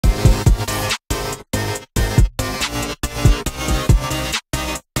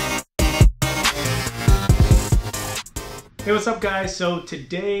Hey, what's up guys? So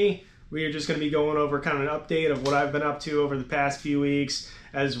today we are just going to be going over kind of an update of what I've been up to over the past few weeks,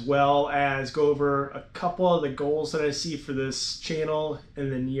 as well as go over a couple of the goals that I see for this channel in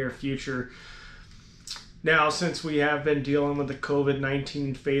the near future. Now, since we have been dealing with the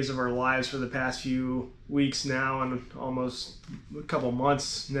COVID-19 phase of our lives for the past few weeks now and almost a couple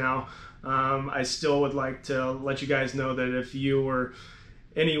months now, I still would like to let you guys know that if you or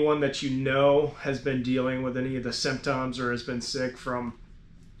anyone that you know has been dealing with any of the symptoms or has been sick from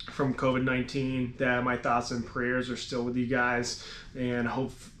COVID-19, that my thoughts and prayers are still with you guys, and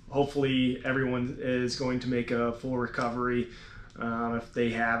hopefully everyone is going to make a full recovery if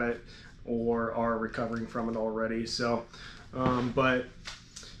they have it or are recovering from it already. So but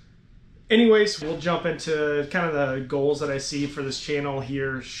anyways, we'll jump into kind of the goals that I see for this channel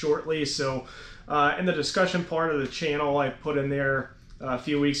here shortly. So in the discussion part of the channel, I put in there a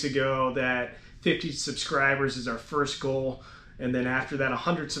few weeks ago that 50 subscribers is our first goal, and then after that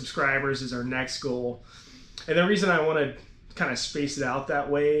 100 subscribers is our next goal. And the reason I want to kind of space it out that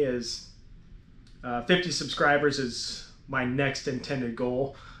way is 50 subscribers is my next intended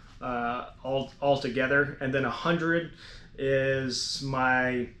goal altogether, and then 100 is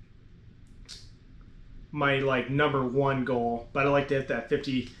my like number one goal, but I like to hit that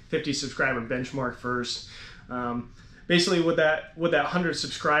 50 subscriber benchmark first. Basically with that 100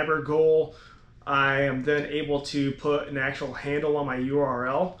 subscriber goal, I am then able to put an actual handle on my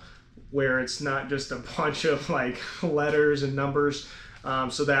URL where it's not just a bunch of like letters and numbers.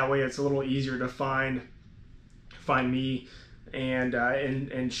 So that way it's a little easier to find me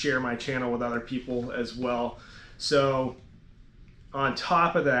and share my channel with other people as well. So on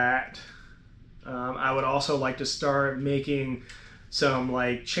top of that, I would also like to start making some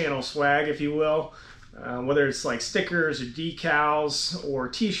like channel swag, if you will. Whether it's like stickers or decals or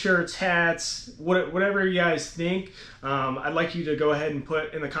t-shirts, hats, whatever you guys think. I'd like you to go ahead and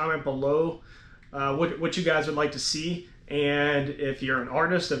put in the comment below what you guys would like to see. And if you're an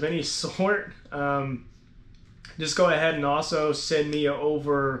artist of any sort, just go ahead and also send me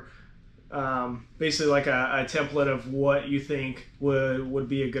over basically like a template of what you think would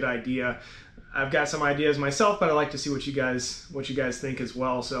be a good idea. I've got some ideas myself, but I'd like to see what you guys think as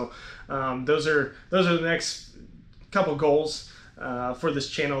well. So those are the next couple goals for this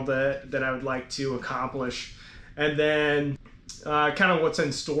channel that I would like to accomplish. And then kind of what's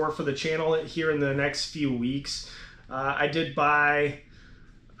in store for the channel here in the next few weeks. I did buy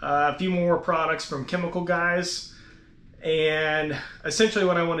a few more products from Chemical Guys, and essentially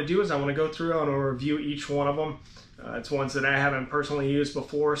what I want to do is I want to go through and review each one of them. It's ones that I haven't personally used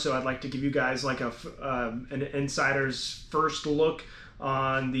before, so I'd like to give you guys like an insider's first look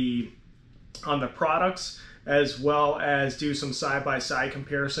on the products, as well as do some side-by-side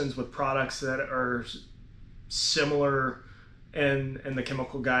comparisons with products that are similar in the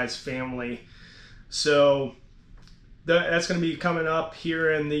Chemical Guys family. So that's going to be coming up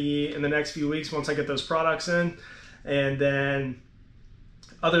here in the next few weeks once I get those products in. And then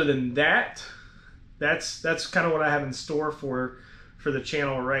other than that, that's kind of what I have in store for the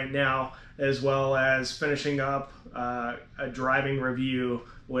channel right now, as well as finishing up a driving review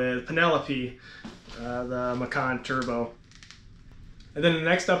with Penelope, the Macan Turbo. And then the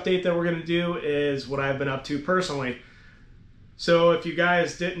next update that we're going to do is what I've been up to personally. So if you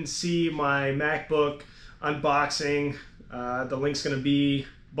guys didn't see my MacBook unboxing, the link's going to be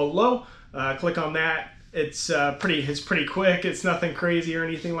below. Click on that. It's pretty quick. It's nothing crazy or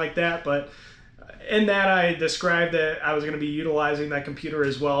anything like that, but in that I described that I was going to be utilizing that computer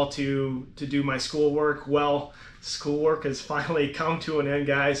as well to do my schoolwork. Well, schoolwork has finally come to an end,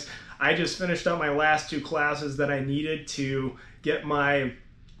 guys. I just finished up my last two classes that I needed to get my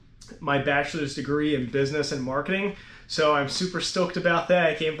bachelor's degree in business and marketing. So I'm super stoked about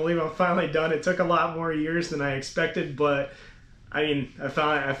that. I can't believe I'm finally done. It took a lot more years than I expected, but I mean,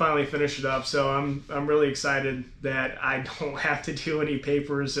 I finally finished it up, so I'm really excited that I don't have to do any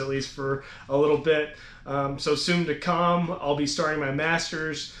papers, at least for a little bit. So soon to come, I'll be starting my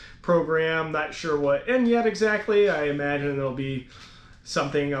master's program. Not sure what in yet exactly. I imagine it'll be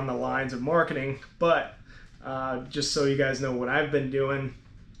something on the lines of marketing, but just so you guys know what I've been doing,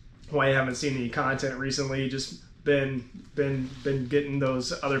 why I haven't seen any content recently, just been getting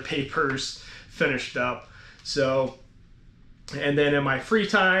those other papers finished up. So. And then in my free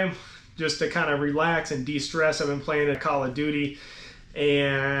time, just to kind of relax and de-stress, I've been playing Call of Duty,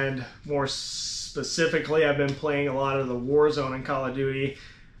 and more specifically, I've been playing a lot of the Warzone in Call of Duty.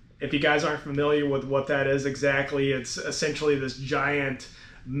 If you guys aren't familiar with what that is exactly, it's essentially this giant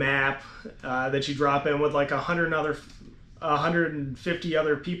map that you drop in with like 150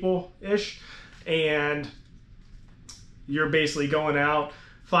 other people-ish, and you're basically going out,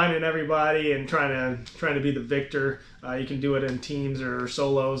 finding everybody and trying to be the victor. You can do it in teams or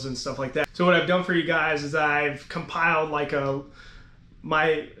solos and stuff like that. So what I've done for you guys is I've compiled like in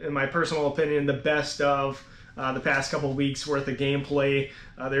my personal opinion, the best of the past couple weeks worth of gameplay.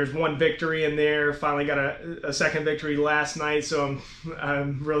 There's one victory in there. Finally got a second victory last night, so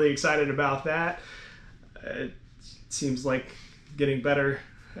I'm really excited about that. It seems like getting better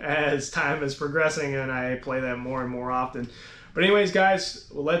as time is progressing, and I play that more and more often. But anyways, guys,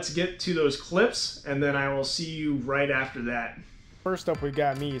 let's get to those clips, and then I will see you right after that. First up, we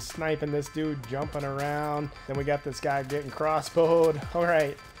got me sniping this dude, jumping around. Then we got this guy getting crossbowed. All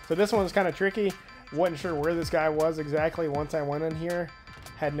right, so this one was kind of tricky. Wasn't sure where this guy was exactly once I went in here.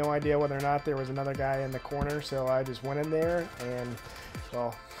 Had no idea whether or not there was another guy in the corner, so I just went in there and,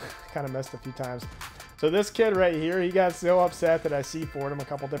 well, kind of missed a few times. So this kid right here, he got so upset that I C4'd him a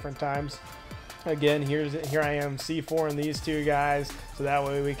couple different times. Again, here I am C4'ing these two guys, so that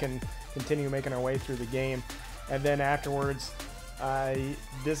way we can continue making our way through the game. And then afterwards,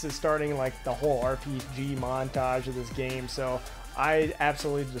 this is starting like the whole RPG montage of this game. So I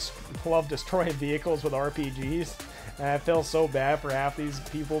absolutely just love destroying vehicles with RPGs. And I feel so bad for half these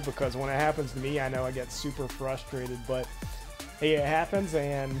people because when it happens to me, I know I get super frustrated. But hey, it happens,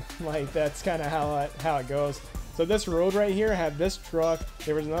 and like that's kind of how it goes. So this road right here had this truck,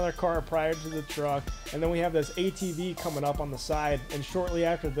 there was another car prior to the truck, and then we have this ATV coming up on the side, and shortly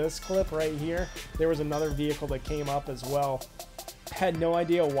after this clip right here, there was another vehicle that came up as well. Had no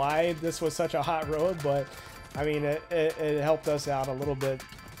idea why this was such a hot road, but I mean, it helped us out a little bit.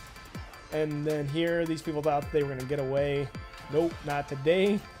 And then here, these people thought they were going to get away. Nope, not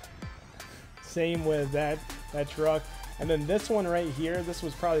today. Same with that truck. And then this one right here, this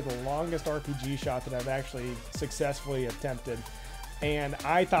was probably the longest RPG shot that I've actually successfully attempted. And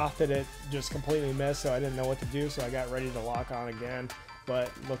I thought that it just completely missed, so I didn't know what to do, so I got ready to lock on again.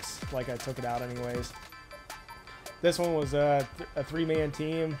 But looks like I took it out anyways. This one was a three-man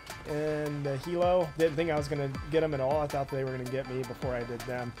team in the helo. Didn't think I was going to get them at all. I thought they were going to get me before I did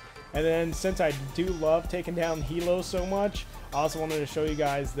them. And then since I do love taking down helo so much, I also wanted to show you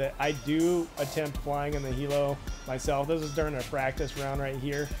guys that I do attempt flying in the helo myself. This was during a practice round right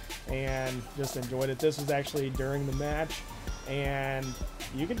here and just enjoyed it. This was actually during the match, and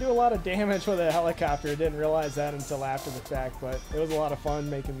you can do a lot of damage with a helicopter. I didn't realize that until after the fact, but it was a lot of fun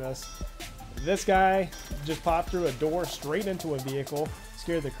making this. This guy just popped through a door straight into a vehicle,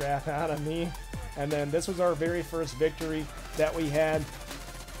 scared the crap out of me. And then this was our very first victory that we had.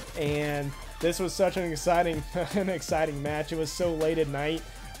 And this was such an exciting match. It was so late at night,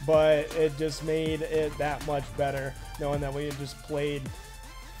 but it just made it that much better knowing that we had just played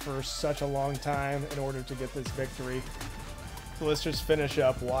for such a long time in order to get this victory. So let's just finish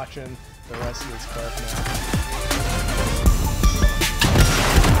up watching the rest of this clip now.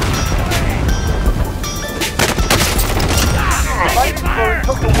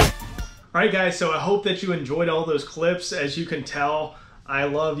 Alright guys, so I hope that you enjoyed all those clips. As you can tell, I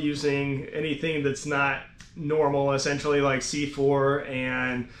love using anything that's not normal, essentially like C4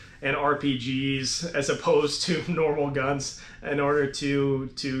 and RPGs as opposed to normal guns in order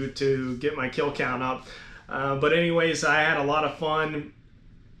to get my kill count up. But anyways, I had a lot of fun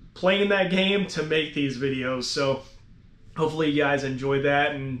playing that game to make these videos, so hopefully you guys enjoyed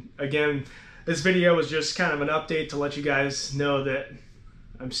that. And again, this video was just kind of an update to let you guys know that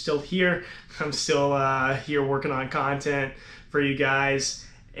I'm still here. I'm still here working on content for you guys.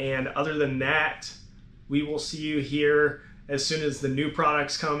 And other than that, we will see you here as soon as the new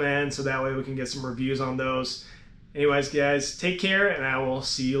products come in, so that way we can get some reviews on those. Anyways, guys, take care, and I will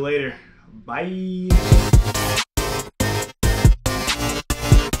see you later. Bye.